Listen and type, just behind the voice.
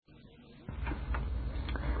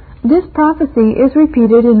This prophecy is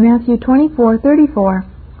repeated in Matthew 24:34,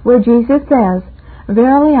 where Jesus says,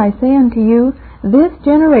 "Verily I say unto you, this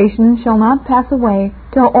generation shall not pass away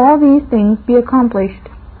till all these things be accomplished."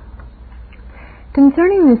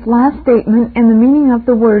 Concerning this last statement and the meaning of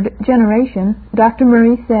the word generation, Dr.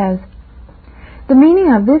 Murray says, "The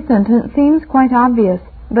meaning of this sentence seems quite obvious,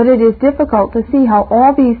 but it is difficult to see how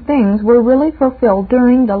all these things were really fulfilled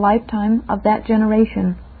during the lifetime of that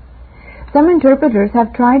generation. Some interpreters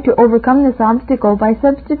have tried to overcome this obstacle by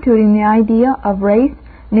substituting the idea of race,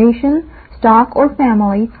 nation, stock, or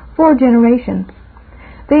family for generation.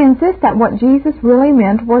 They insist that what Jesus really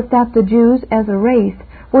meant was that the Jews as a race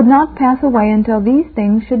would not pass away until these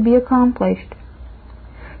things should be accomplished.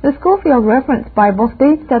 The Schofield Reference Bible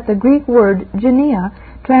states that the Greek word genea,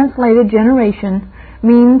 translated generation,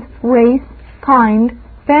 means race, kind,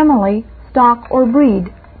 family, stock, or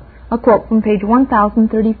breed. A quote from page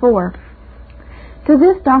 1034. To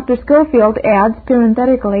this, Dr. Schofield adds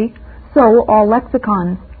parenthetically, "so all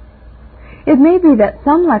lexicons." It may be that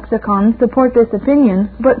some lexicons support this opinion,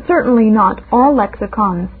 but certainly not all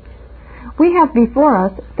lexicons. We have before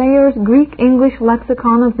us Thayer's Greek-English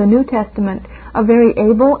Lexicon of the New Testament, a very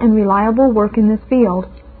able and reliable work in this field.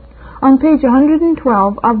 On page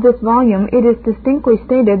 112 of this volume, it is distinctly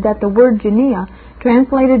stated that the word genea,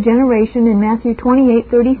 translated generation in Matthew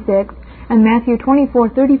 28:36 and Matthew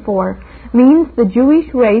 24:34, means the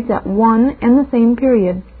Jewish race at one and the same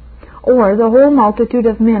period, or the whole multitude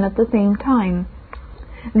of men at the same time.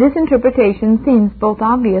 This interpretation seems both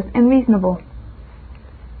obvious and reasonable.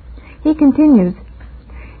 He continues,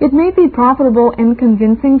 "It may be profitable and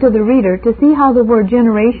convincing to the reader to see how the word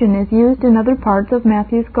generation is used in other parts of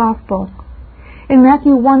Matthew's Gospel. In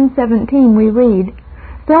Matthew 1:17 we read,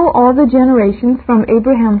 "So all the generations from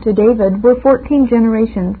Abraham to David were 14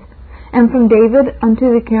 generations, and from David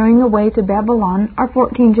unto the carrying away to Babylon are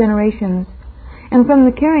 14 generations, and from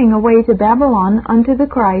the carrying away to Babylon unto the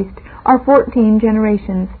Christ are 14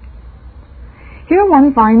 generations." Here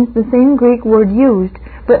one finds the same Greek word used,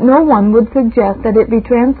 but no one would suggest that it be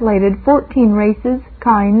translated 14 races,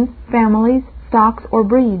 kinds, families, stocks, or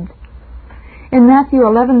breeds. In Matthew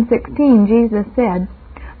 11:16 Jesus said,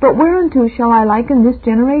 "But whereunto shall I liken this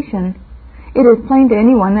generation?" It is plain to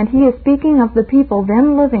anyone that he is speaking of the people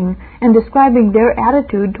then living and describing their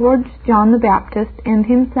attitude towards John the Baptist and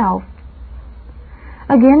himself.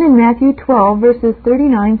 Again in Matthew 12 verses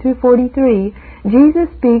 39 through 43, Jesus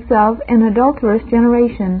speaks of an adulterous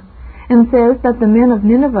generation, and says that the men of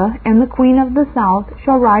Nineveh and the queen of the south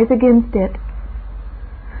shall rise against it.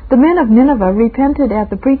 The men of Nineveh repented at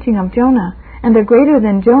the preaching of Jonah, and a greater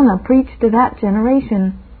than Jonah preached to that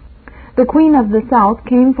generation. The queen of the south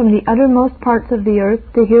came from the uttermost parts of the earth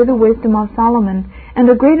to hear the wisdom of Solomon, and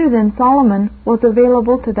a greater than Solomon was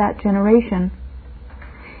available to that generation.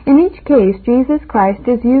 In each case, Jesus Christ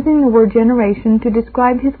is using the word generation to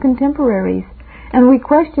describe his contemporaries, and we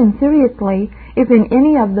question seriously if in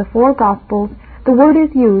any of the 4 Gospels the word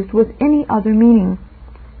is used with any other meaning.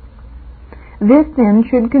 This then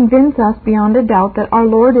should convince us beyond a doubt that our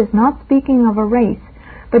Lord is not speaking of a race,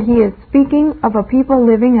 but he is speaking of a people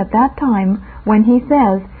living at that time when he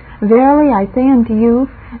says, "Verily I say unto you,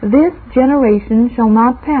 this generation shall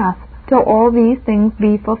not pass till all these things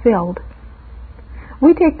be fulfilled."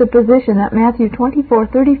 We take the position that Matthew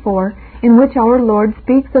 24:34, in which our Lord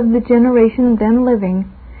speaks of the generation then living,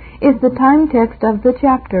 is the time text of the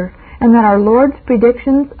chapter, and that our Lord's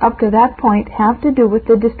predictions up to that point have to do with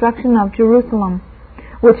the destruction of Jerusalem,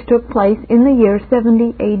 which took place in the year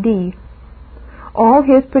 70 A.D. All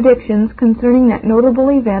his predictions concerning that notable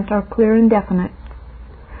event are clear and definite.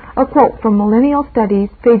 A quote from Millennial Studies,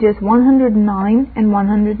 pages 109 and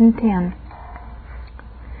 110.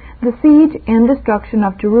 The Siege and Destruction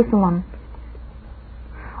of Jerusalem.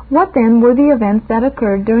 What then were the events that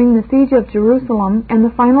occurred during the siege of Jerusalem and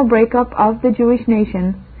the final breakup of the Jewish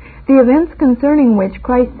nation, the events concerning which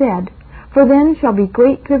Christ said, "For then shall be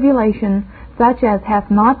great tribulation, such as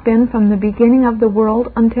hath not been from the beginning of the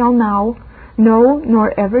world until now, no,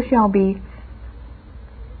 nor ever shall be."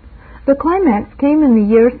 The climax came in the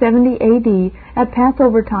year 70 A.D. at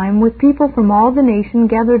Passover time, with people from all the nation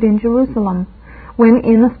gathered in Jerusalem, when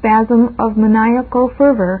in a spasm of maniacal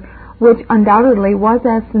fervor, which undoubtedly was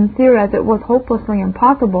as sincere as it was hopelessly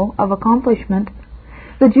impossible of accomplishment,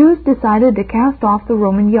 the Jews decided to cast off the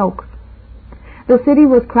Roman yoke. The city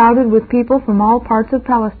was crowded with people from all parts of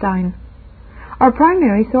Palestine. Our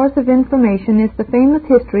primary source of information is the famous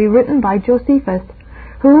history written by Josephus,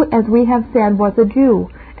 who, as we have said, was a Jew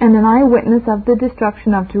and an eyewitness of the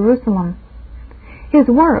destruction of Jerusalem. His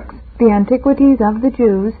works, The Antiquities of the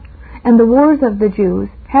Jews and The Wars of the Jews,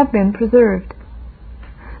 have been preserved.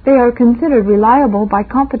 They are considered reliable by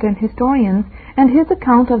competent historians, and his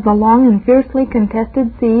account of the long and fiercely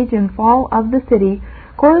contested siege and fall of the city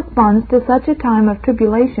corresponds to such a time of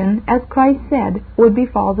tribulation as Christ said would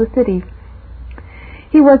befall the city.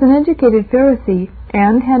 He was an educated Pharisee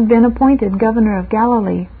and had been appointed governor of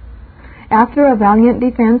Galilee. After a valiant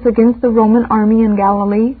defense against the Roman army in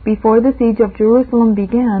Galilee before the siege of Jerusalem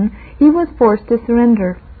began, he was forced to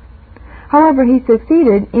surrender. However, he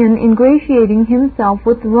succeeded in ingratiating himself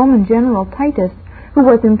with the Roman general Titus, who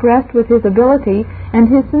was impressed with his ability and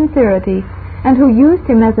his sincerity, and who used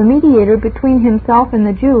him as a mediator between himself and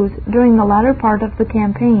the Jews during the latter part of the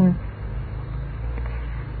campaign.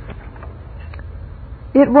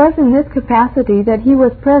 It was in this capacity that he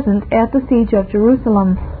was present at the siege of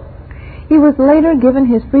Jerusalem. He was later given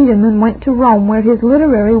his freedom and went to Rome, where his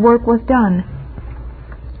literary work was done.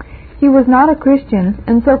 He was not a Christian,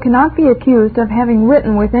 and so cannot be accused of having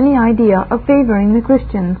written with any idea of favoring the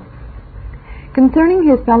Christians. Concerning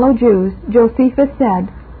his fellow Jews, Josephus said,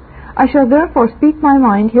 "I shall therefore speak my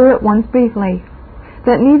mind here at once briefly,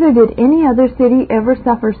 that neither did any other city ever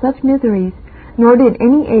suffer such miseries, nor did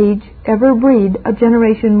any age ever breed a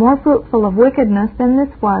generation more fruitful of wickedness than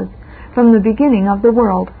this was, from the beginning of the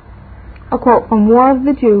world." A quote from War of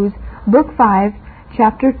the Jews, Book 5,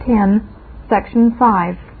 Chapter 10, Section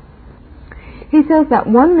 5. He says that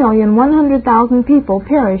 1,100,000 people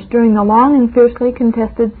perished during the long and fiercely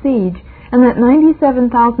contested siege, and that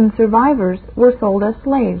 97,000 survivors were sold as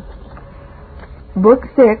slaves. Book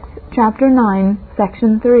 6, Chapter 9,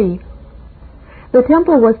 Section 3. The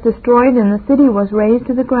temple was destroyed and the city was razed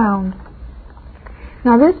to the ground.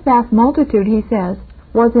 Now this vast multitude, he says,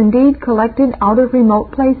 was indeed collected out of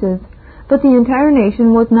remote places, but the entire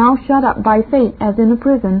nation was now shut up by fate as in a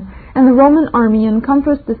prison, and the Roman army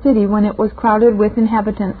encompassed the city when it was crowded with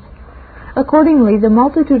inhabitants. Accordingly, the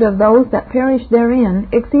multitude of those that perished therein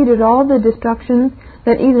exceeded all the destructions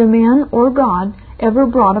that either man or God ever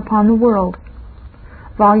brought upon the world.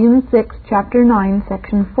 Volume 6, Chapter 9,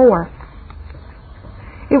 Section 4.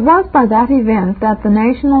 It was by that event that the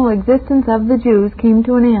national existence of the Jews came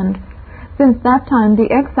to an end. Since that time the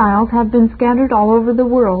exiles have been scattered all over the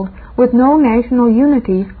world, with no national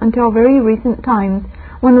unity until very recent times,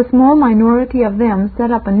 when a small minority of them set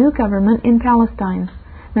up a new government in Palestine,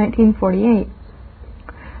 1948.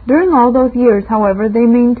 During all those years, however, they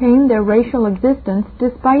maintained their racial existence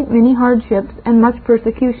despite many hardships and much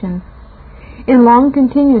persecution. In long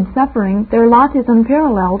continued suffering, their lot is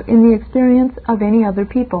unparalleled in the experience of any other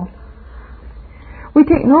people. We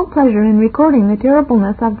take no pleasure in recording the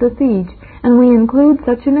terribleness of the siege, and we include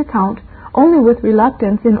such an account only with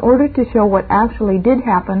reluctance in order to show what actually did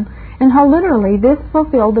happen, and how literally this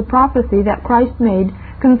fulfilled the prophecy that Christ made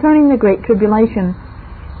concerning the Great Tribulation.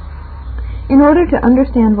 In order to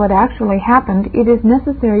understand what actually happened, it is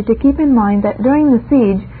necessary to keep in mind that during the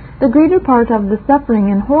siege, the greater part of the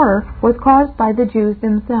suffering and horror was caused by the Jews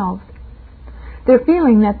themselves. Their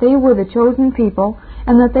feeling that they were the chosen people,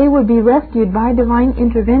 and that they would be rescued by divine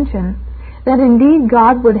intervention, that indeed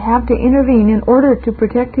God would have to intervene in order to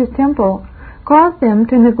protect His temple, caused them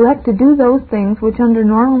to neglect to do those things which under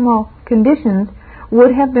normal conditions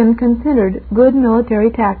would have been considered good military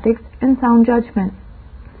tactics and sound judgment.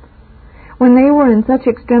 When they were in such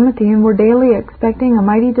extremity and were daily expecting a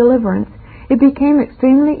mighty deliverance, it became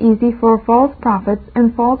extremely easy for false prophets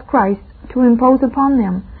and false Christs to impose upon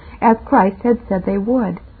them, as Christ had said they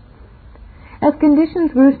would. As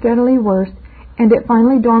conditions grew steadily worse, and it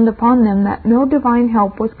finally dawned upon them that no divine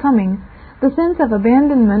help was coming, the sense of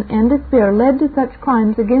abandonment and despair led to such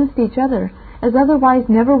crimes against each other as otherwise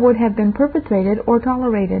never would have been perpetrated or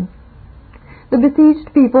tolerated. The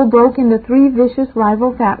besieged people broke into 3 vicious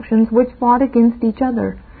rival factions which fought against each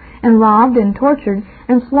other, and robbed and tortured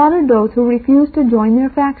and slaughtered those who refused to join their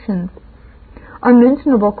factions.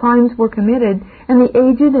 Unmentionable crimes were committed, and the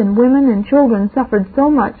aged and women and children suffered so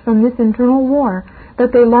much from this internal war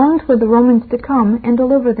that they longed for the Romans to come and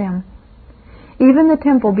deliver them. Even the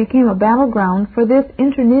temple became a battleground for this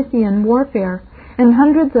internecine warfare, and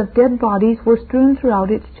hundreds of dead bodies were strewn throughout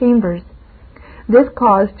its chambers. This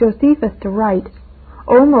caused Josephus to write,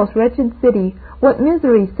 "O most wretched city, what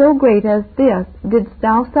misery so great as this didst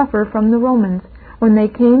thou suffer from the Romans, when they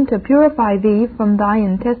came to purify thee from thy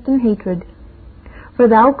intestine hatred. For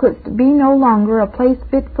thou couldst be no longer a place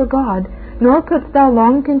fit for God, nor couldst thou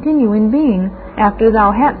long continue in being, after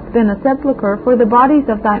thou hadst been a sepulchre for the bodies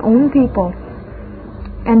of thy own people,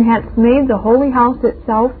 and hadst made the holy house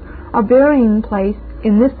itself a burying place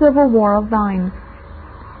in this civil war of thine."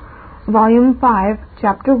 Volume 5,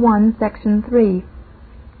 Chapter 1, Section 3.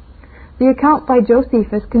 The account by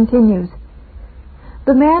Josephus continues.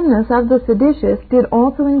 The madness of the seditious did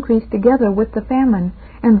also increase together with the famine,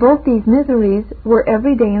 and both these miseries were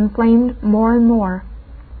every day inflamed more and more.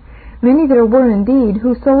 Many there were indeed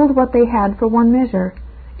who sold what they had for one measure.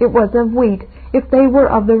 It was of wheat, if they were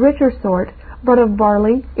of the richer sort, but of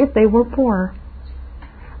barley, if they were poorer.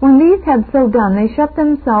 When these had so done, they shut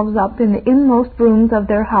themselves up in the inmost rooms of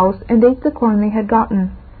their house, and ate the corn they had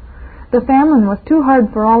gotten. The famine was too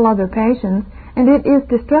hard for all other passions, and it is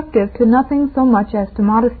destructive to nothing so much as to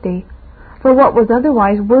modesty. For what was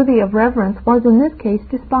otherwise worthy of reverence was in this case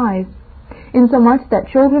despised, insomuch that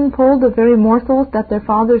children pulled the very morsels that their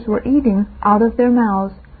fathers were eating out of their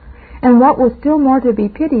mouths. And what was still more to be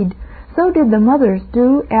pitied, so did the mothers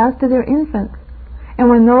do as to their infants. And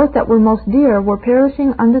when those that were most dear were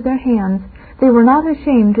perishing under their hands, they were not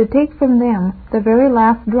ashamed to take from them the very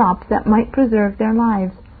last drops that might preserve their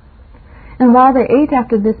lives. And while they ate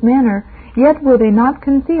after this manner, yet were they not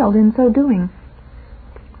concealed in so doing.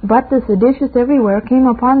 But the seditious everywhere came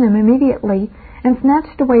upon them immediately, and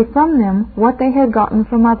snatched away from them what they had gotten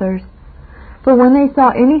from others. For when they saw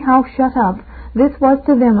any house shut up, this was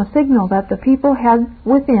to them a signal that the people had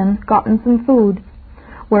within gotten some food.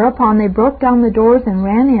 Whereupon they broke down the doors and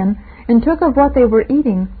ran in, and took of what they were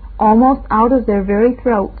eating, almost out of their very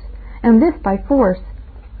throats, and this by force.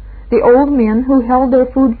 The old men who held their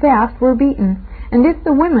food fast were beaten, and if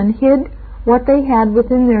the women hid what they had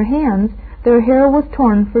within their hands, their hair was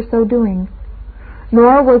torn for so doing.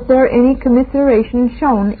 Nor was there any commiseration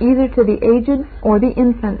shown either to the aged or the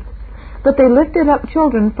infants, but they lifted up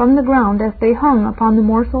children from the ground as they hung upon the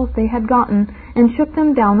morsels they had gotten, and shook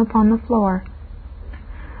them down upon the floor.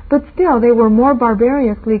 But still they were more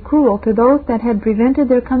barbarously cruel to those that had prevented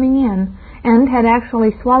their coming in, and had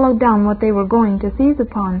actually swallowed down what they were going to seize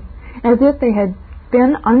upon, as if they had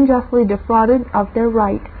been unjustly defrauded of their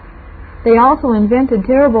right. They also invented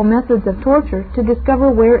terrible methods of torture to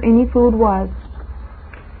discover where any food was.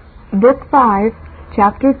 Book 5,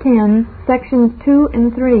 Chapter 10, Sections 2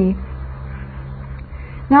 and 3.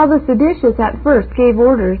 Now the seditious at first gave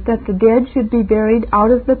orders that the dead should be buried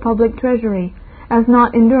out of the public treasury, as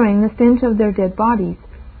not enduring the stench of their dead bodies.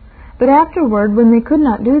 But afterward, when they could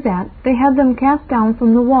not do that, they had them cast down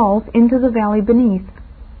from the walls into the valley beneath.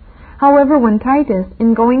 However, when Titus,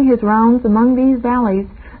 in going his rounds among these valleys,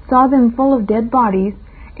 saw them full of dead bodies,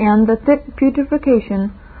 and the thick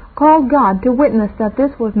putrefaction, called God to witness that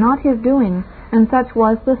this was not his doing, and such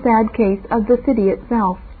was the sad case of the city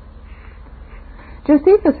itself.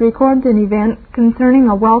 Josephus records an event concerning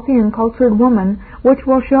a wealthy and cultured woman, which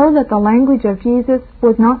will show that the language of Jesus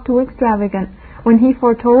was not too extravagant when he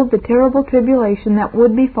foretold the terrible tribulation that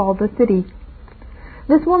would befall the city.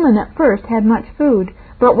 This woman at first had much food,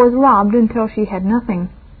 but was robbed until she had nothing.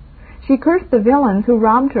 She cursed the villains who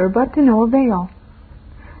robbed her, but to no avail.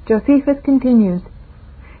 Josephus continues,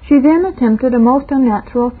 She then attempted a most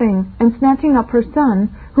unnatural thing, and snatching up her son,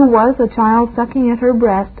 who was a child sucking at her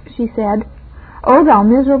breast, she said, O thou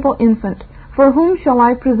miserable infant, for whom shall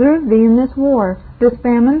I preserve thee in this war, this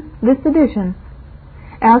famine, this sedition?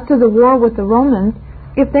 As to the war with the Romans,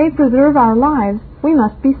 if they preserve our lives, we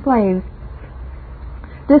must be slaves.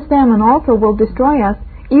 This famine also will destroy us,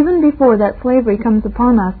 even before that slavery comes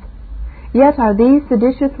upon us. Yet are these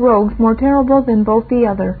seditious rogues more terrible than both the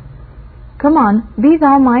other. Come on, be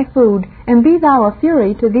thou my food, and be thou a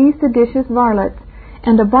fury to these seditious varlets,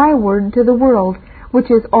 and a byword to the world, which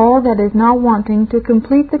is all that is now wanting to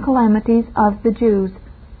complete the calamities of the Jews.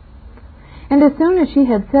 And as soon as she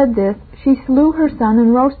had said this, she slew her son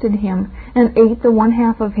and roasted him, and ate the one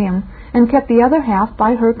half of him, and kept the other half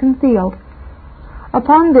by her concealed.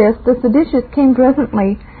 Upon this the seditious came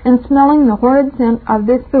presently, and smelling the horrid scent of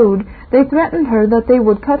this food, they threatened her that they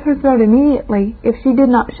would cut her throat immediately if she did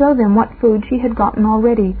not show them what food she had gotten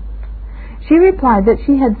already. She replied that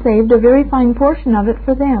she had saved a very fine portion of it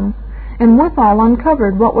for them, and withal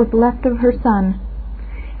uncovered what was left of her son.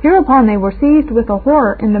 Hereupon they were seized with a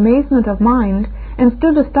horror and amazement of mind, and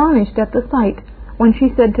stood astonished at the sight, when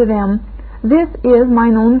she said to them, This is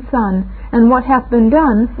mine own son, and what hath been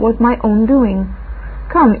done was my own doing.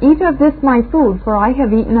 Come, eat of this my food, for I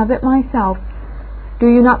have eaten of it myself. Do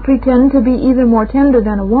you not pretend to be either more tender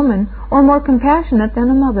than a woman, or more compassionate than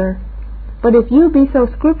a mother? But if you be so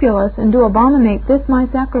scrupulous, and do abominate this my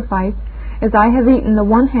sacrifice, as I have eaten the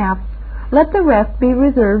one half, let the rest be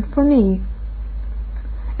reserved for me.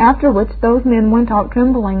 After which those men went out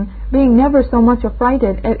trembling, being never so much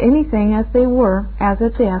affrighted at anything as they were as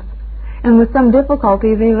at this, and with some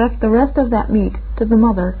difficulty they left the rest of that meat to the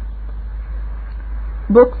mother.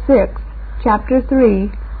 Book 6, Chapter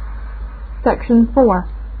 3, Section 4.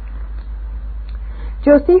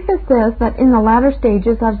 Josephus says that in the latter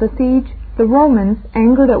stages of the siege, the Romans,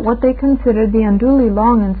 angered at what they considered the unduly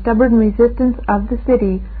long and stubborn resistance of the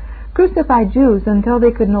city, crucified Jews until they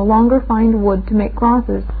could no longer find wood to make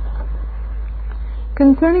crosses.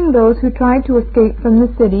 Concerning those who tried to escape from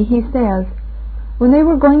the city, he says, "When they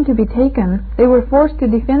were going to be taken, they were forced to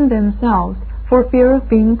defend themselves for fear of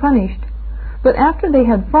being punished. But after they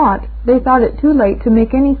had fought, they thought it too late to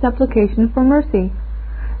make any supplication for mercy.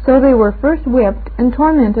 So they were first whipped and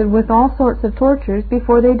tormented with all sorts of tortures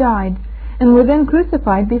before they died, and were then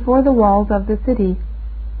crucified before the walls of the city."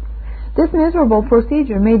 This miserable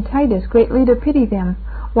procedure made Titus greatly to pity them,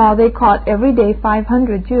 while they caught every day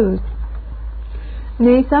 500 Jews.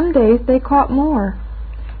 Nay, some days they caught more.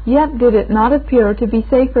 Yet did it not appear to be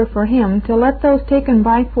safer for him to let those taken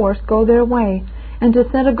by force go their way, and to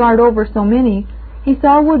set a guard over so many, he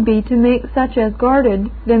saw would be to make such as guarded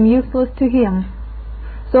them useless to him.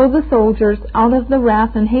 So the soldiers, out of the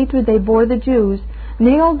wrath and hatred they bore the Jews,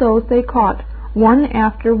 nailed those they caught, one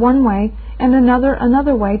after one way, and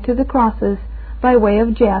another way to the crosses, by way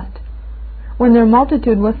of jest, when their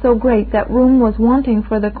multitude was so great that room was wanting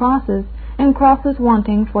for the crosses, and crosses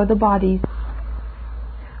wanting for the bodies.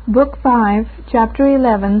 Book 5, Chapter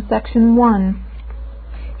 11, Section 1.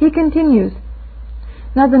 He continues,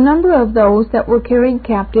 "Now the number of those that were carried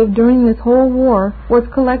captive during this whole war was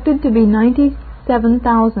collected to be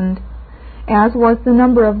 97,000, as was the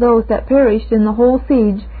number of those that perished in the whole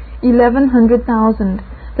siege, 1,100,000,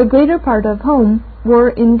 the greater part of whom were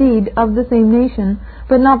indeed of the same nation,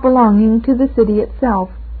 but not belonging to the city itself.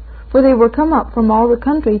 For they were come up from all the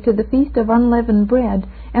country to the feast of unleavened bread,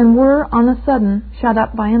 and were on a sudden shut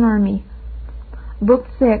up by an army." Book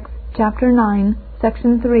 6, Chapter 9,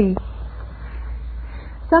 Section 3.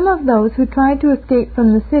 Some of those who tried to escape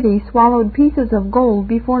from the city swallowed pieces of gold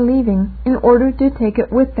before leaving, in order to take it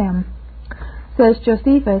with them. Says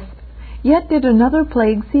Josephus, "Yet did another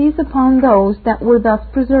plague seize upon those that were thus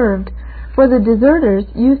preserved, for the deserters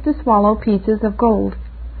used to swallow pieces of gold.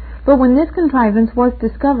 But when this contrivance was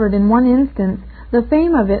discovered in one instance, the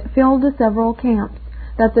fame of it filled the several camps,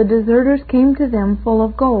 that the deserters came to them full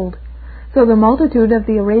of gold. So the multitude of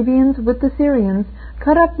the Arabians with the Syrians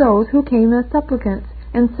cut up those who came as supplicants,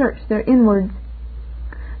 and searched their inwards.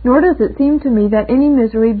 Nor does it seem to me that any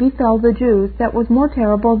misery befell the Jews that was more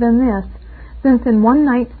terrible than this, since in one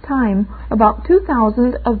night's time about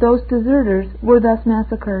 2,000 of those deserters were thus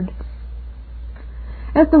massacred."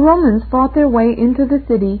 As the Romans fought their way into the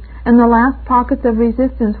city, and the last pockets of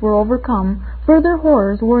resistance were overcome, further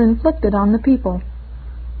horrors were inflicted on the people.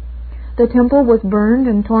 The temple was burned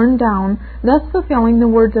and torn down, thus fulfilling the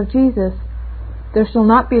words of Jesus, "There shall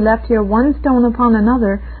not be left here one stone upon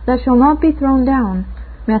another that shall not be thrown down."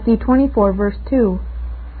 Matthew 24, verse 2.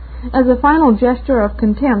 As a final gesture of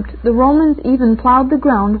contempt, the Romans even plowed the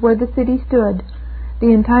ground where the city stood.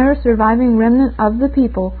 The entire surviving remnant of the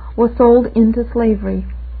people was sold into slavery.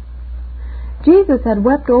 Jesus had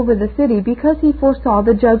wept over the city because he foresaw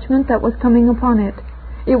the judgment that was coming upon it.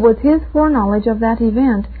 It was his foreknowledge of that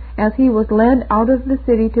event, as he was led out of the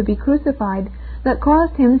city to be crucified, that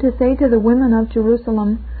caused him to say to the women of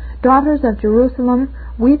Jerusalem, "Daughters of Jerusalem,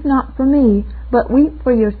 weep not for me, but weep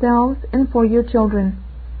for yourselves and for your children."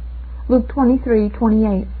 Luke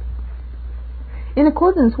 23:28. In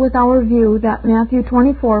accordance with our view that Matthew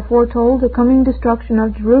 24 foretold the coming destruction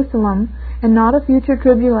of Jerusalem, and not a future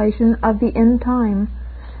tribulation of the end time,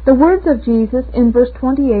 the words of Jesus in verse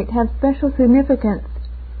 28 have special significance.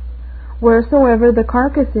 "Wheresoever the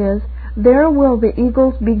carcass is, there will the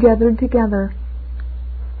eagles be gathered together."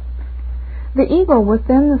 The eagle was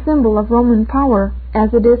then the symbol of Roman power,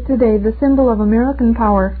 as it is today the symbol of American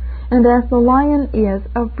power, and as the lion is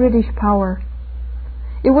of British power.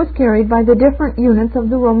 It was carried by the different units of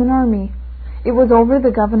the Roman army. It was over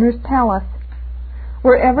the governor's palace.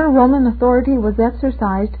 Wherever Roman authority was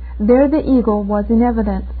exercised, there the eagle was in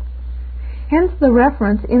evidence. Hence the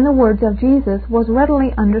reference in the words of Jesus was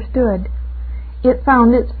readily understood. It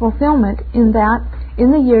found its fulfillment in that,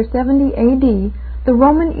 in the year 70 A.D., the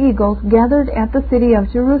Roman eagles gathered at the city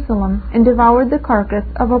of Jerusalem and devoured the carcass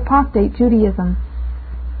of apostate Judaism.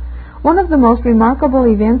 One of the most remarkable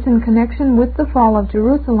events in connection with the fall of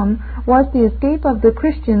Jerusalem was the escape of the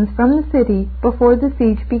Christians from the city before the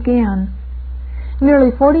siege began.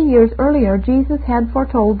 Nearly 40 years earlier, Jesus had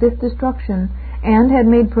foretold this destruction, and had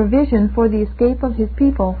made provision for the escape of his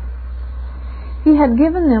people. He had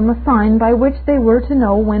given them a sign by which they were to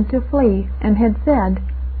know when to flee, and had said,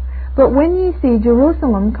 "But when ye see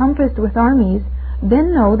Jerusalem compassed with armies,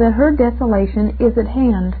 then know that her desolation is at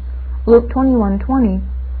hand." Luke 21:20.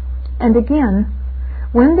 And again,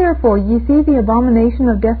 "When therefore ye see the abomination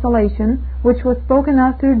of desolation, which was spoken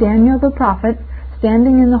of through Daniel the prophet,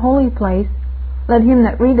 standing in the holy place, let him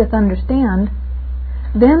that readeth understand.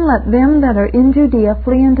 Then let them that are in Judea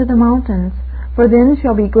flee into the mountains, for then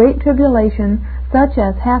shall be great tribulation, such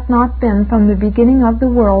as hath not been from the beginning of the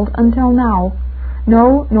world until now,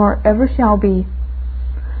 no, nor ever shall be.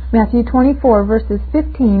 Matthew 24, verses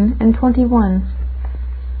 15 and 21.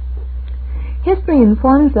 History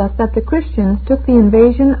informs us that the Christians took the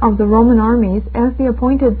invasion of the Roman armies as the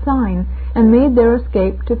appointed sign and made their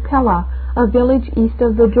escape to Pella, a village east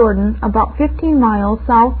of the Jordan, about 15 miles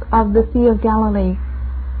south of the Sea of Galilee,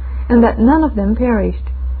 and that none of them perished.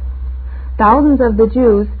 Thousands of the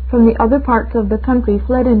Jews from the other parts of the country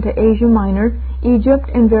fled into Asia Minor, Egypt,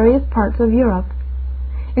 and various parts of Europe.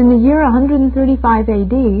 In the year 135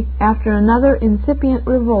 AD, after another incipient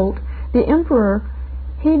revolt, the Emperor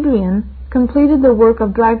Hadrian completed the work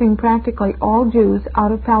of driving practically all Jews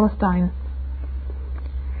out of Palestine.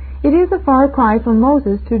 It is a far cry from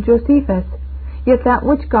Moses to Josephus, yet that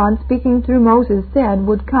which God, speaking through Moses, said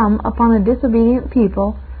would come upon a disobedient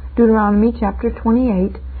people, Deuteronomy chapter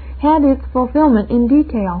 28, had its fulfillment in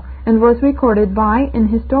detail, and was recorded by an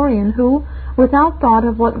historian who, without thought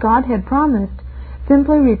of what God had promised,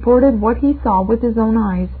 simply reported what he saw with his own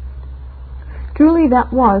eyes. Truly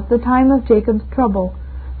that was the time of Jacob's trouble,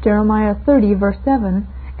 Jeremiah 30, verse 7,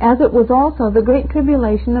 as it was also the great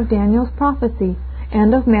tribulation of Daniel's prophecy,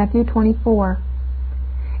 and of Matthew 24.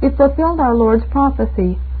 It fulfilled our Lord's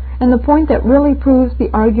prophecy, and the point that really proves the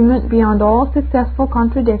argument beyond all successful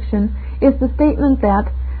contradiction is the statement that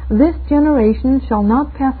this generation shall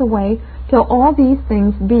not pass away till all these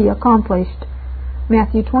things be accomplished.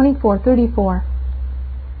 Matthew 24:34.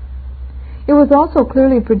 It was also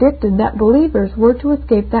clearly predicted that believers were to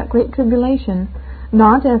escape that great tribulation,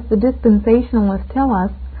 not as the dispensationalists tell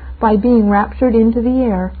us, by being raptured into the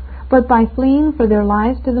air, but by fleeing for their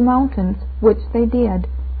lives to the mountains, which they did.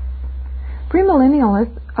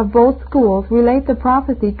 Premillennialists of both schools relate the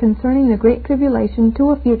prophecy concerning the Great Tribulation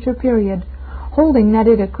to a future period, holding that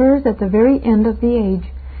it occurs at the very end of the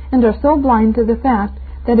age, and are so blind to the fact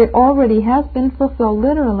that it already has been fulfilled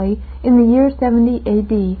literally in the year 70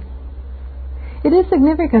 A.D. It is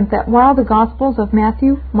significant that while the Gospels of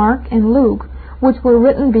Matthew, Mark, and Luke, which were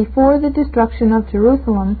written before the destruction of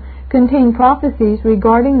Jerusalem, contain prophecies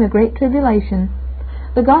regarding the Great Tribulation,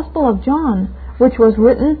 the Gospel of John, which was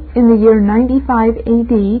written in the year 95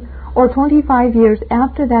 A.D., or 25 years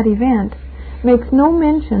after that event, makes no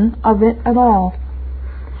mention of it at all.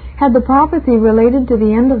 Had the prophecy related to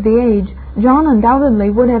the end of the age, John undoubtedly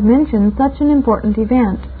would have mentioned such an important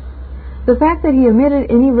event. The fact that he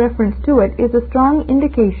omitted any reference to it is a strong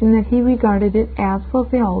indication that he regarded it as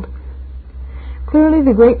fulfilled. Clearly,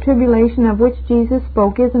 the great tribulation of which Jesus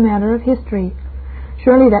spoke is a matter of history.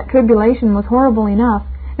 Surely that tribulation was horrible enough,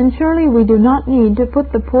 and surely we do not need to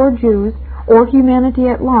put the poor Jews, or humanity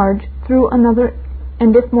at large, through another,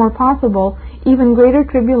 and if more possible, even greater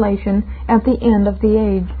tribulation at the end of the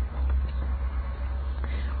age.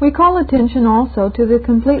 We call attention also to the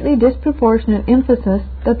completely disproportionate emphasis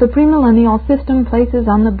that the premillennial system places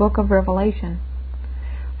on the book of Revelation.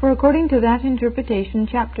 For according to that interpretation,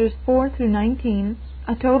 chapters 4 through 19,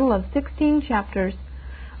 a total of 16 chapters,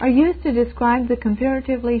 are used to describe the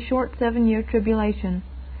comparatively short 7-year tribulation,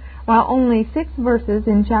 while only 6 verses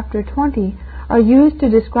in chapter 20 are used to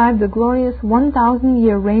describe the glorious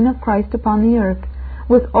 1,000-year reign of Christ upon the earth,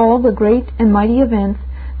 with all the great and mighty events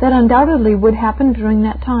that undoubtedly would happen during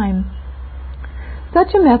that time.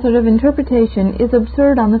 Such a method of interpretation is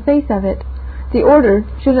absurd on the face of it. The order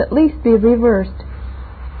should at least be reversed.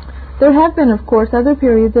 There have been, of course, other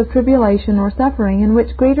periods of tribulation or suffering in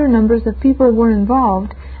which greater numbers of people were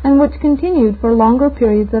involved and which continued for longer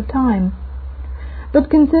periods of time. But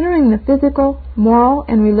considering the physical, moral,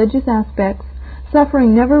 and religious aspects,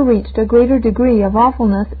 suffering never reached a greater degree of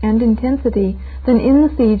awfulness and intensity than in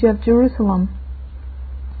the siege of Jerusalem.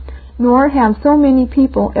 Nor have so many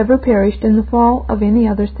people ever perished in the fall of any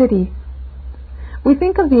other city. We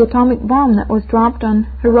think of the atomic bomb that was dropped on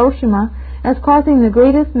Hiroshima as causing the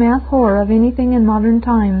greatest mass horror of anything in modern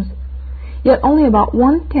times. Yet only about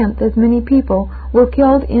 1/10 as many people were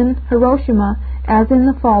killed in Hiroshima as in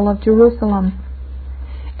the fall of Jerusalem.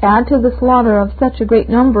 Add to the slaughter of such a great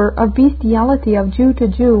number of bestiality of Jew to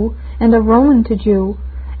Jew and of Roman to Jew,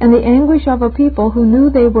 and the anguish of a people who knew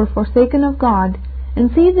they were forsaken of God, and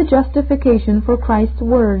see the justification for Christ's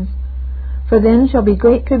words. For then shall be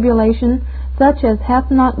great tribulation, such as hath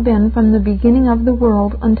not been from the beginning of the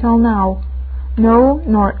world until now, no,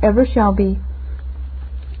 nor ever shall be.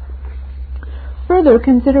 Further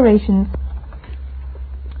considerations.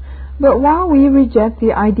 But while we reject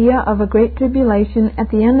the idea of a great tribulation at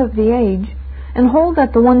the end of the age, and hold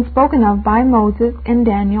that the one spoken of by Moses and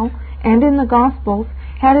Daniel and in the Gospels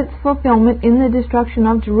had its fulfillment in the destruction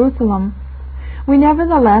of Jerusalem, we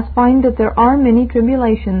nevertheless find that there are many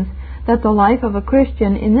tribulations, that the life of a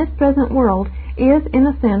Christian in this present world is, in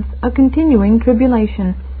a sense, a continuing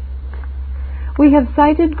tribulation. We have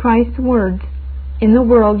cited Christ's words, "In the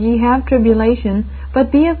world ye have tribulation,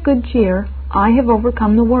 but be of good cheer, I have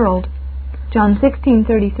overcome the world," John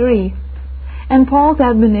 16:33, and Paul's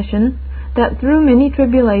admonition that through many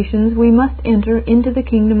tribulations we must enter into the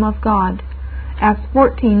kingdom of God, Acts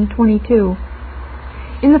 14:22.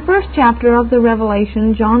 In the first chapter of the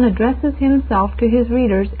Revelation, John addresses himself to his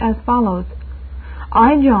readers as follows: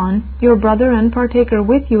 "I, John, your brother and partaker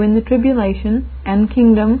with you in the tribulation, and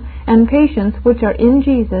kingdom, and patience which are in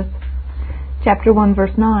Jesus." Chapter 1,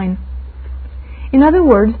 verse 9. In other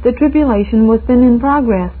words, the tribulation was then in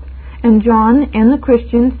progress, and John and the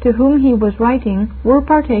Christians to whom he was writing were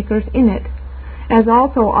partakers in it, as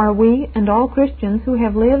also are we and all Christians who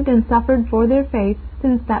have lived and suffered for their faith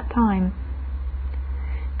since that time.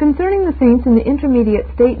 Concerning the saints in the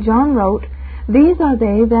intermediate state, John wrote, "These are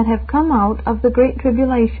they that have come out of the great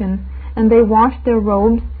tribulation, and they washed their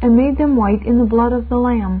robes and made them white in the blood of the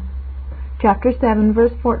Lamb." Chapter 7,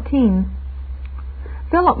 verse 14.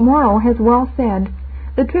 Philip Morrow has well said,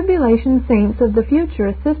 "The tribulation saints of the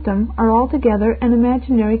future system are altogether an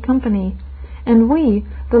imaginary company, and we,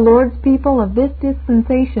 the Lord's people of this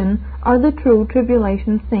dispensation, are the true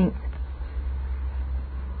tribulation saints."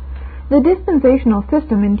 The dispensational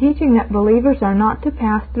system in teaching that believers are not to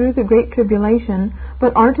pass through the great tribulation,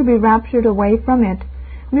 but are to be raptured away from it,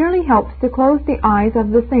 merely helps to close the eyes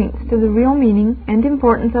of the saints to the real meaning and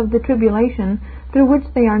importance of the tribulation through which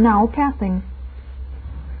they are now passing.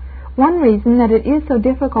 One reason that it is so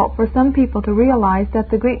difficult for some people to realize that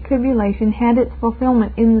the great tribulation had its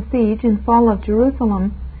fulfillment in the siege and fall of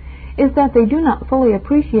Jerusalem is that they do not fully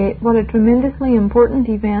appreciate what a tremendously important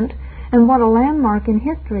event and what a landmark in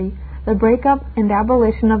history the breakup and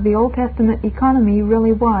abolition of the Old Testament economy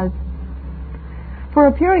really was. For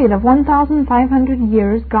a period of 1,500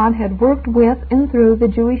 years, God had worked with and through the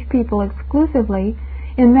Jewish people exclusively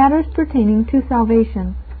in matters pertaining to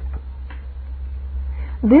salvation.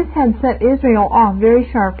 This had set Israel off very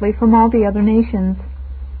sharply from all the other nations.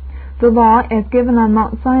 The law, as given on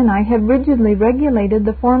Mount Sinai, had rigidly regulated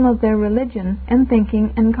the form of their religion and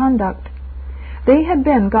thinking and conduct. They had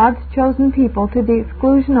been God's chosen people to the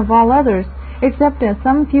exclusion of all others, except as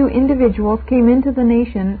some few individuals came into the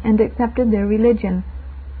nation and accepted their religion.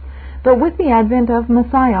 But with the advent of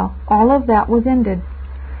Messiah, all of that was ended.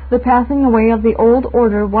 The passing away of the old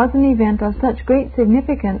order was an event of such great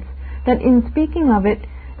significance that in speaking of it,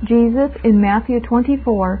 Jesus, in Matthew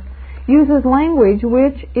 24, uses language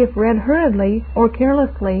which, if read hurriedly or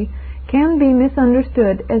carelessly, can be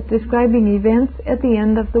misunderstood as describing events at the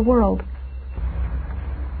end of the world.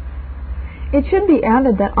 It should be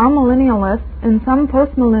added that amillennialists and some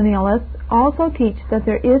postmillennialists also teach that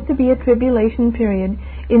there is to be a tribulation period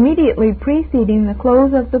immediately preceding the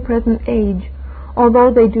close of the present age,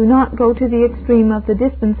 although they do not go to the extreme of the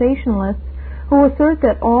dispensationalists, who assert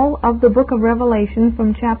that all of the book of Revelation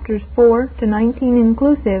from chapters 4 to 19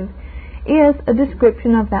 inclusive is a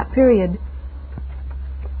description of that period.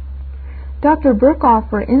 Dr. Burkhoff,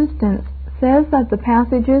 for instance, says that the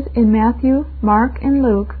passages in Matthew, Mark, and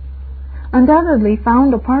Luke undoubtedly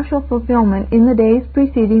found a partial fulfillment in the days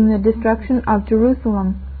preceding the destruction of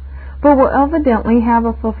Jerusalem, but will evidently have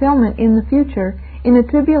a fulfillment in the future in a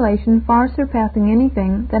tribulation far surpassing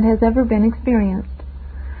anything that has ever been experienced.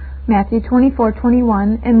 Matthew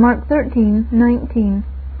 24:21 and Mark 13:19.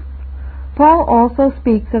 Paul also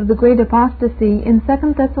speaks of the great apostasy in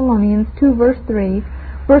 2 Thessalonians 2 verse 3,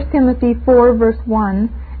 1 Timothy 4 verse 1,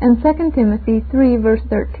 and 2 Timothy 3 verse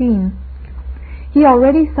 13. He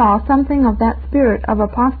already saw something of that spirit of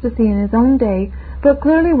apostasy in his own day, but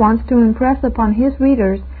clearly wants to impress upon his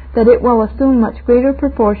readers that it will assume much greater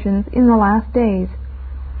proportions in the last days.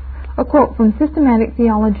 A quote from Systematic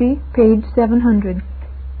Theology, page 700.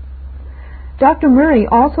 Dr. Murray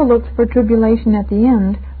also looks for tribulation at the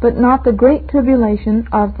end, but not the great tribulation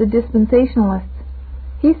of the dispensationalists.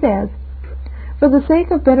 He says, "For the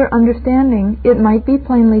sake of better understanding, it might be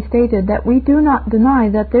plainly stated that we do not deny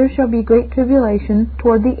that there shall be great tribulation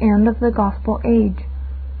toward the end of the gospel age.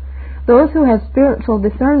 Those who have spiritual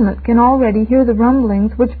discernment can already hear the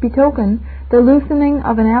rumblings which betoken the loosening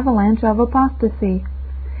of an avalanche of apostasy.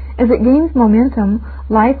 As it gains momentum,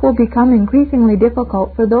 life will become increasingly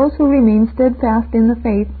difficult for those who remain steadfast in the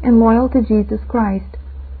faith and loyal to Jesus Christ.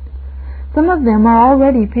 Some of them are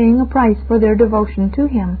already paying a price for their devotion to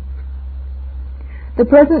Him. The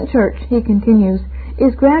present church," he continues,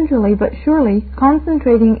 is gradually but surely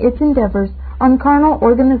concentrating its endeavors on carnal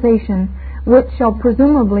organization, which shall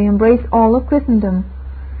presumably embrace all of Christendom.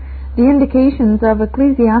 The indications of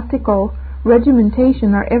ecclesiastical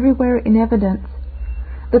regimentation are everywhere in evidence.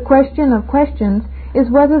 The question of questions is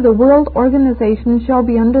whether the world organization shall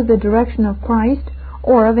be under the direction of Christ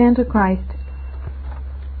or of Antichrist.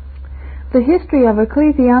 The history of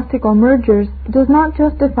ecclesiastical mergers does not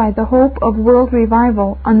justify the hope of world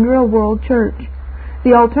revival under a world church.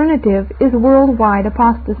 The alternative is worldwide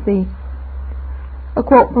apostasy. A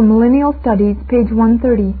quote from Millennial Studies, page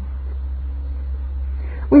 130.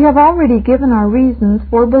 We have already given our reasons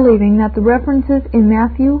for believing that the references in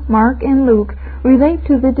Matthew, Mark, and Luke relate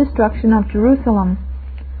to the destruction of Jerusalem.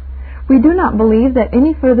 We do not believe that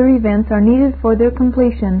any further events are needed for their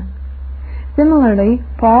completion. Similarly,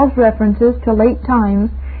 Paul's references to late times,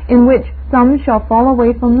 in which some shall fall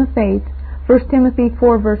away from the faith, 1 Timothy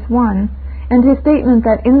 4 verse 1, and his statement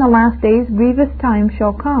that in the last days grievous times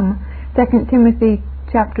shall come, 2 Timothy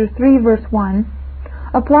chapter 3 verse 1,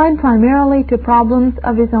 applied primarily to problems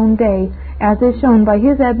of his own day, as is shown by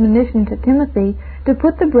his admonition to Timothy to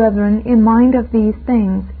put the brethren in mind of these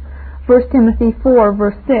things, 1 Timothy 4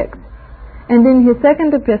 verse 6, and in his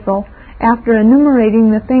second epistle, after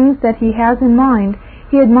enumerating the things that he has in mind,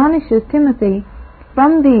 he admonishes Timothy,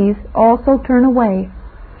 "From these also turn away,"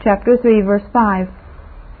 chapter 3 verse 5.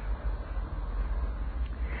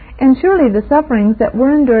 And surely the sufferings that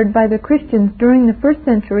were endured by the Christians during the first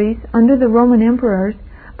centuries under the Roman emperors,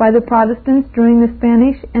 by the Protestants during the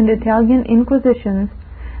Spanish and Italian Inquisitions,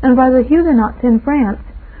 and by the Huguenots in France,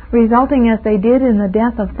 resulting as they did in the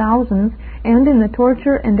death of thousands and in the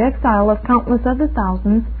torture and exile of countless other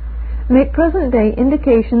thousands, make present-day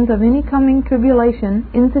indications of any coming tribulation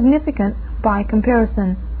insignificant by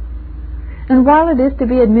comparison. And while it is to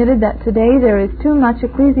be admitted that today there is too much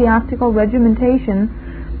ecclesiastical regimentation,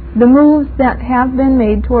 the moves that have been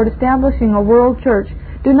made toward establishing a world church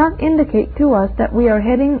do not indicate to us that we are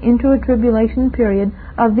heading into a tribulation period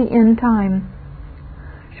of the end time.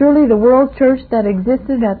 Surely the world church that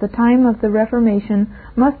existed at the time of the Reformation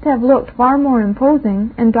must have looked far more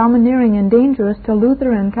imposing and domineering and dangerous to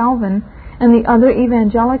Luther and Calvin and the other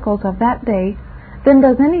evangelicals of that day than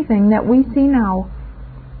does anything that we see now.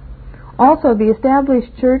 Also, the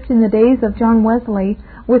established church in the days of John Wesley,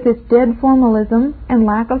 with its dead formalism and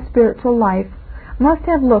lack of spiritual life, must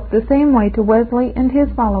have looked the same way to Wesley and his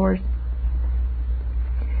followers.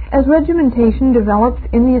 As regimentation develops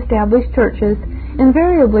in the established churches,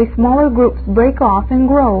 invariably smaller groups break off and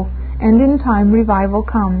grow, and in time revival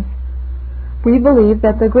comes. We believe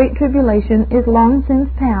that the Great Tribulation is long since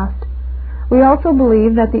past. We also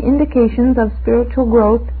believe that the indications of spiritual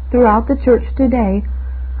growth throughout the church today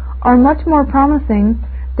are much more promising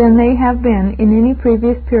than they have been in any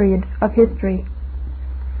previous period of history.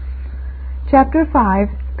 Chapter 5,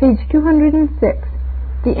 page 206,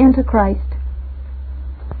 The Antichrist.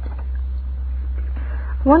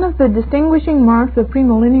 One of the distinguishing marks of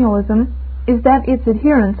premillennialism is that its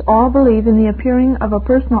adherents all believe in the appearing of a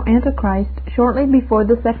personal Antichrist shortly before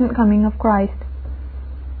the second coming of Christ.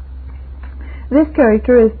 This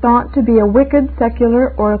character is thought to be a wicked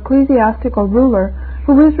secular or ecclesiastical ruler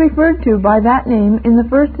who is referred to by that name in the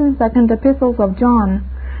first and second epistles of John,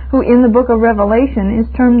 who in the book of Revelation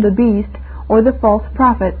is termed the beast or the false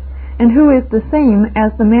prophet, and who is the same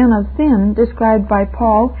as the man of sin described by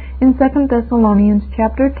Paul in 2 Thessalonians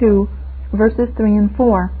chapter 2, verses 3 and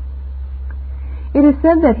 4. It is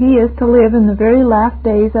said that he is to live in the very last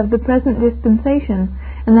days of the present dispensation,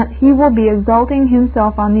 and that he will be exalting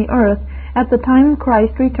himself on the earth at the time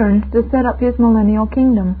Christ returns to set up his millennial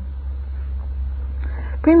kingdom.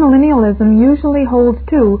 Premillennialism usually holds,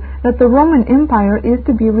 too, that the Roman Empire is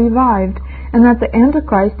to be revived, and that the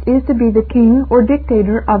Antichrist is to be the king or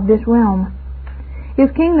dictator of this realm.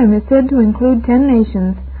 His kingdom is said to include 10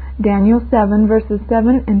 nations, Daniel 7 verses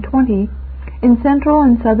 7 and 20, in Central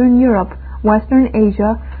and Southern Europe, Western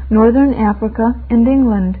Asia, Northern Africa, and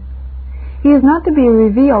England. He is not to be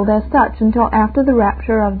revealed as such until after the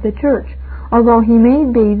rapture of the church, although he may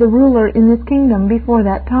be the ruler in this kingdom before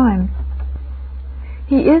that time.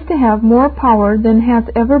 He is to have more power than has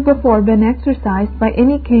ever before been exercised by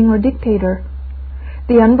any king or dictator.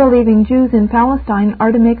 The unbelieving Jews in Palestine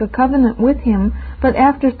are to make a covenant with him, but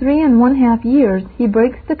after 3½ years he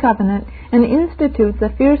breaks the covenant and institutes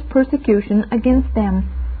a fierce persecution against them.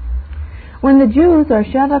 When the Jews are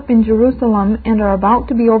shut up in Jerusalem and are about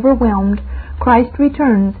to be overwhelmed, Christ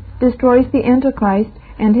returns, destroys the Antichrist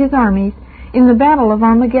and his armies in the battle of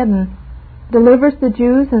Armageddon, delivers the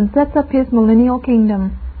Jews, and sets up his millennial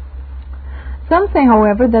kingdom. Some say,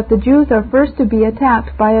 however, that the Jews are first to be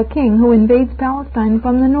attacked by a king who invades Palestine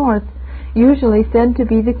from the north, usually said to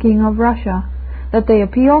be the king of Russia, that they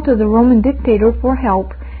appeal to the Roman dictator for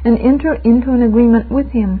help and enter into an agreement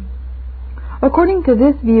with him. According to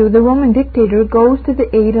this view, the Roman dictator goes to the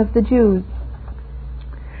aid of the Jews.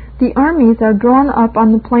 The armies are drawn up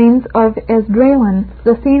on the plains of Esdraelon,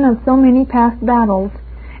 the scene of so many past battles,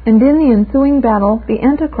 and in the ensuing battle the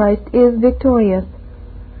Antichrist is victorious.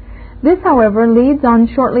 This, however, leads on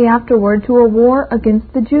shortly afterward to a war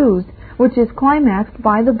against the Jews, which is climaxed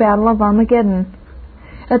by the Battle of Armageddon.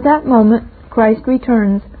 At that moment, Christ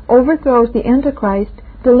returns, overthrows the Antichrist,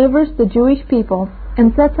 delivers the Jewish people,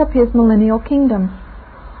 and sets up his millennial kingdom.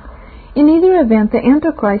 In either event, the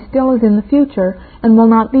Antichrist still is in the future and will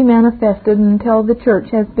not be manifested until the church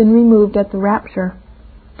has been removed at the rapture.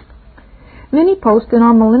 Many post and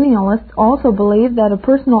amillennialists also believe that a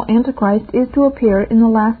personal Antichrist is to appear in the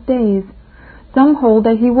last days. Some hold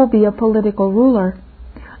that he will be a political ruler.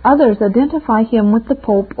 Others identify him with the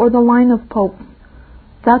Pope or the line of popes.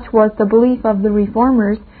 Such was the belief of the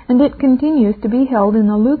Reformers, and it continues to be held in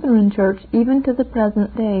the Lutheran Church even to the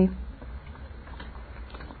present day.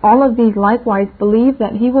 All of these likewise believe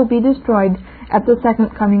that he will be destroyed at the second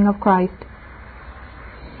coming of Christ.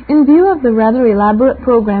 In view of the rather elaborate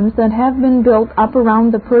programs that have been built up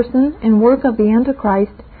around the person and work of the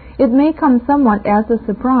Antichrist, it may come somewhat as a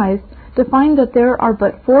surprise to find that there are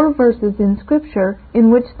but 4 verses in Scripture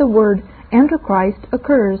in which the word Antichrist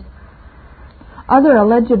occurs. Other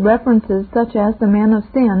alleged references, such as the man of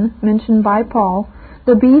sin, mentioned by Paul,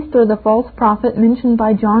 the beast or the false prophet mentioned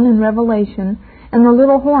by John in Revelation, and the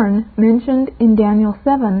little horn mentioned in Daniel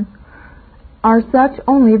 7, are such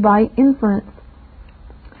only by inference.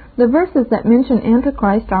 The verses that mention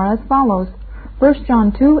Antichrist are as follows. 1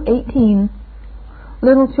 John 2:18,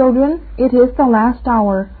 Little children, it is the last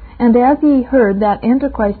hour, and as ye heard that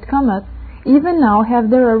Antichrist cometh, even now have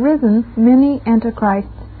there arisen many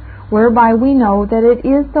Antichrists, whereby we know that it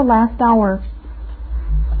is the last hour.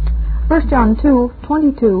 1 John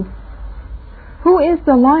 2:22, Who is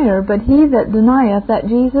the liar but he that denieth that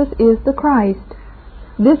Jesus is the Christ?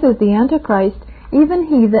 This is the Antichrist, even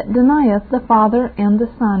he that denieth the Father and the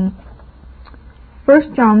Son.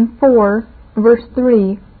 1 John 4, verse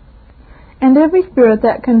 3, And every spirit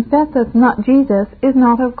that confesseth not Jesus is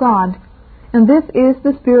not of God. And this is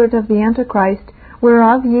the spirit of the Antichrist,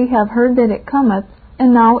 whereof ye have heard that it cometh,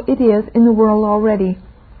 and now it is in the world already.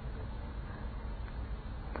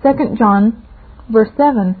 2 John, verse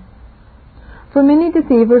 7, For many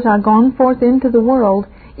deceivers are gone forth into the world,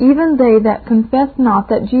 even they that confess not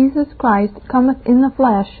that Jesus Christ cometh in the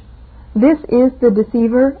flesh. This is the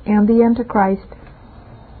deceiver and the Antichrist.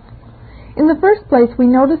 In the first place, we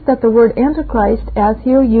notice that the word Antichrist, as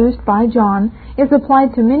here used by John, is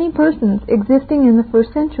applied to many persons existing in the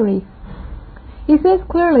first century. He says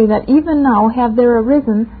clearly that even now have there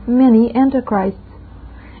arisen many Antichrists.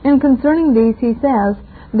 And concerning these he says,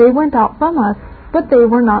 They went out from us, but they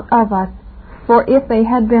were not of us. For if they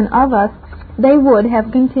had been of us, they would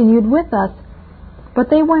have continued with us. But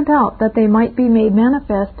they went out that they might be made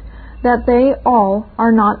manifest that they all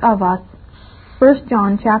are not of us. 1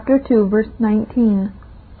 John chapter 2, verse 19.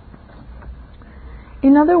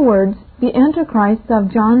 In other words, the Antichrists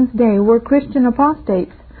of John's day were Christian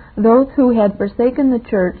apostates, those who had forsaken the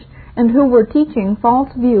church and who were teaching false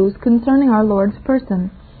views concerning our Lord's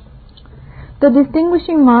person. The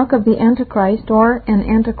distinguishing mark of the Antichrist, or an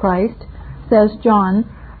Antichrist, says John,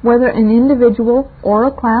 whether an individual or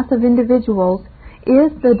a class of individuals,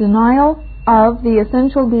 is the denial of the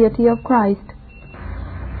essential deity of Christ.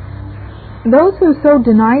 Those who so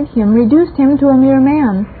denied him reduced him to a mere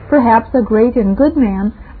man, perhaps a great and good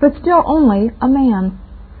man, but still only a man.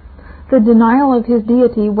 The denial of his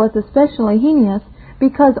deity was especially heinous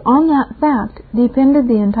because on that fact depended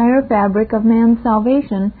the entire fabric of man's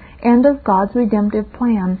salvation and of God's redemptive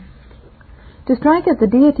plan. To strike at the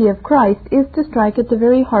deity of Christ is to strike at the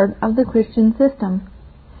very heart of the Christian system.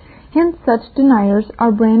 Hence such deniers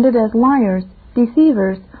are branded as liars,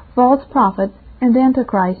 deceivers, false prophets, and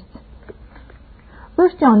antichrists.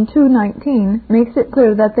 1 John 2:19 makes it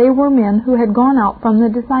clear that they were men who had gone out from the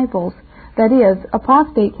disciples, that is,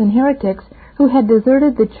 apostates and heretics who had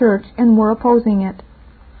deserted the church and were opposing it.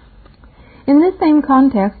 In this same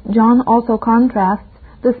context, John also contrasts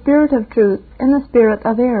the spirit of truth and the spirit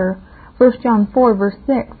of error, 1 John 4, verse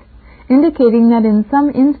 6, indicating that in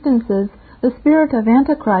some instances the spirit of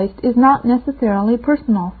Antichrist is not necessarily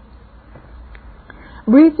personal.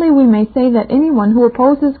 Briefly, we may say that anyone who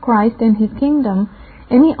opposes Christ and his kingdom,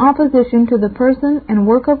 any opposition to the person and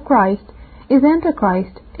work of Christ, is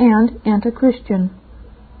Antichrist and anti-Christian.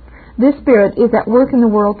 This spirit is at work in the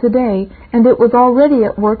world today, and it was already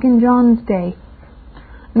at work in John's day.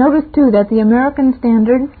 Notice, too, that the American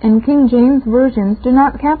Standard and King James versions do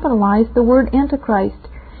not capitalize the word Antichrist,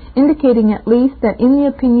 indicating at least that in the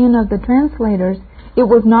opinion of the translators, it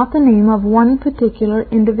was not the name of one particular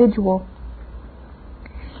individual.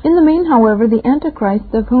 In the main, however, the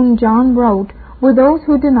Antichrists of whom John wrote were those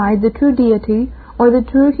who denied the true deity or the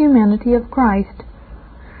true humanity of Christ.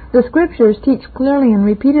 The Scriptures teach clearly and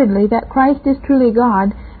repeatedly that Christ is truly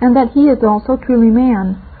God and that He is also truly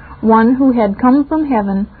man, one who had come from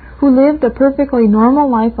heaven, who lived a perfectly normal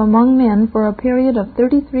life among men for a period of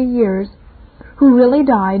 33 years, who really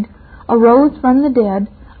died, arose from the dead,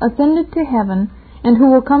 ascended to heaven, and who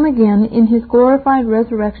will come again in His glorified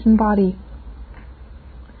resurrection body.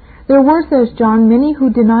 There were, says John, many who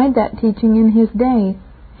denied that teaching in his day.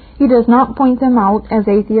 He does not point them out as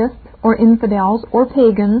atheists or infidels or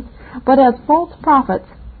pagans, but as false prophets,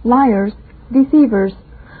 liars, deceivers,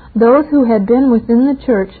 those who had been within the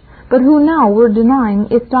church, but who now were denying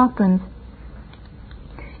its doctrines.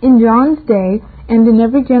 In John's day, and in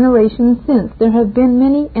every generation since, there have been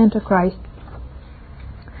many antichrists.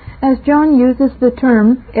 As John uses the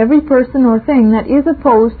term, every person or thing that is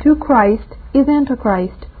opposed to Christ is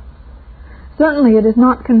antichrist. Certainly it is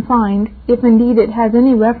not confined, if indeed it has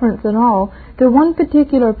any reference at all, to one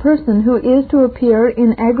particular person who is to appear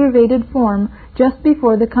in aggravated form just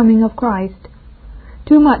before the coming of Christ.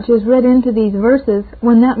 Too much is read into these verses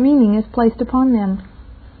when that meaning is placed upon them.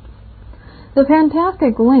 The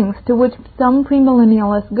fantastic lengths to which some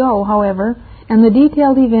premillennialists go, however, and the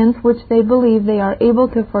detailed events which they believe they are able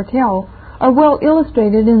to foretell, are well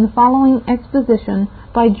illustrated in the following exposition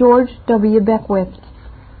by George W. Beckwith.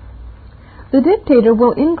 The dictator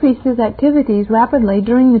will increase his activities rapidly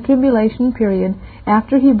during the tribulation period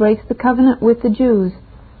after he breaks the covenant with the Jews.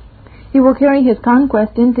 He will carry his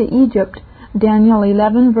conquest into Egypt, Daniel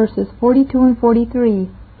 11 verses 42 and 43.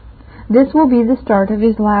 This will be the start of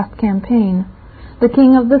his last campaign. The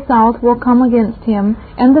king of the south will come against him,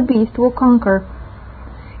 and the beast will conquer.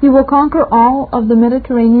 He will conquer all of the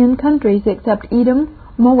Mediterranean countries except Edom,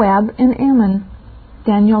 Moab, and Ammon,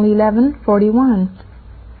 Daniel 11:41.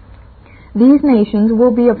 These nations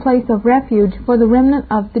will be a place of refuge for the remnant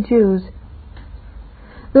of the Jews.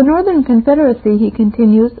 The Northern Confederacy, he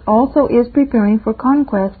continues, also is preparing for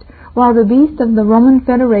conquest, while the beast of the Roman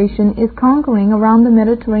Federation is conquering around the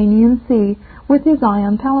Mediterranean Sea with his eye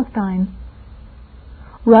on Palestine.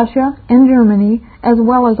 Russia and Germany, as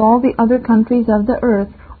well as all the other countries of the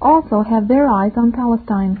earth, also have their eyes on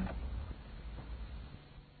Palestine.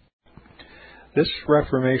 This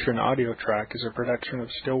Reformation audio track is a production of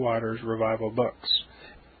Stillwater's Revival Books.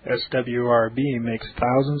 SWRB makes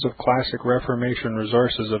thousands of classic Reformation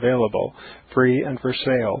resources available, free and for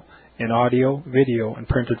sale, in audio, video, and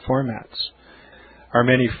printed formats. Our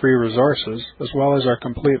many free resources, as well as our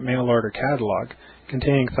complete mail-order catalog,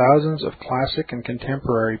 containing thousands of classic and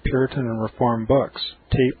contemporary Puritan and Reformed books,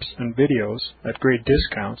 tapes, and videos at great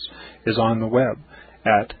discounts, is on the web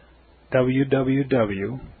at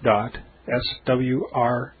www.swrb.com.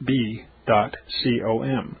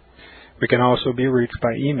 We can also be reached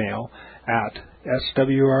by email at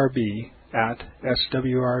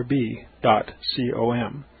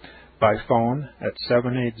swrb@swrb.com, by phone at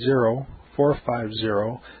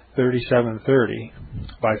 780-450-3730,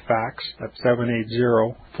 by fax at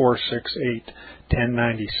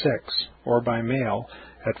 780-468-1096, or by mail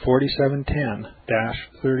at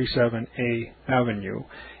 4710-37A Avenue,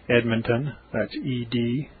 Edmonton, that's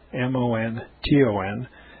Edmonton,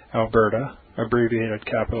 Alberta, abbreviated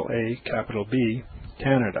capital A, capital B,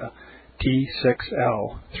 Canada,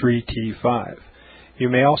 T6L3T5. You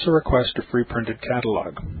may also request a free printed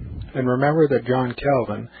catalog. And remember that John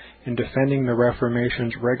Calvin, in defending the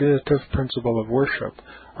Reformation's regulative principle of worship,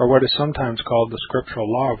 or what is sometimes called the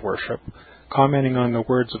scriptural law of worship, commenting on the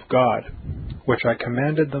words of God, which I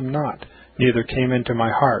commanded them not, neither came into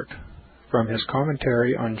my heart, from his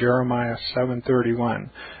commentary on Jeremiah 7:31,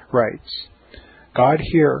 writes, God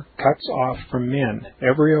here cuts off from men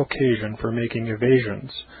every occasion for making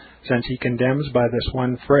evasions, since he condemns by this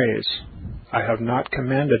one phrase, I have not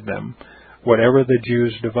commanded them, whatever the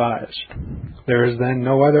Jews devised. There is then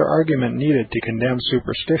no other argument needed to condemn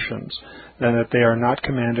superstitions than that they are not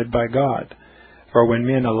commanded by God. For when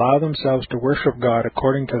men allow themselves to worship God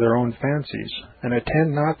according to their own fancies, and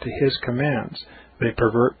attend not to his commands, they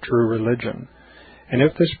pervert true religion. And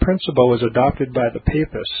if this principle is adopted by the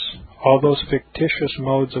papists, all those fictitious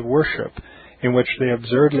modes of worship in which they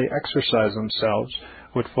absurdly exercise themselves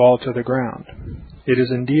would fall to the ground. It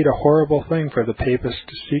is indeed a horrible thing for the papists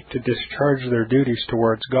to seek to discharge their duties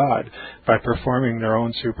towards God by performing their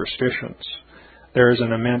own superstitions. There is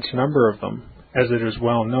an immense number of them, as it is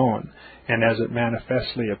well known, and as it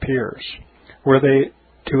manifestly appears. Were they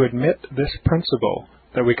to admit this principle,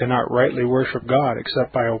 that we cannot rightly worship God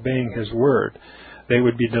except by obeying His word, they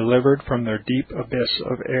would be delivered from their deep abyss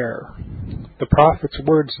of error. The prophet's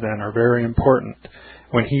words, then, are very important,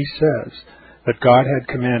 when he says that God had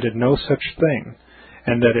commanded no such thing,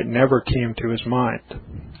 and that it never came to his mind,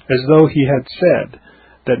 as though he had said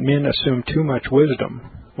that men assume too much wisdom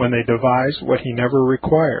when they devise what he never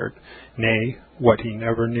required, nay, what he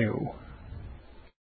never knew.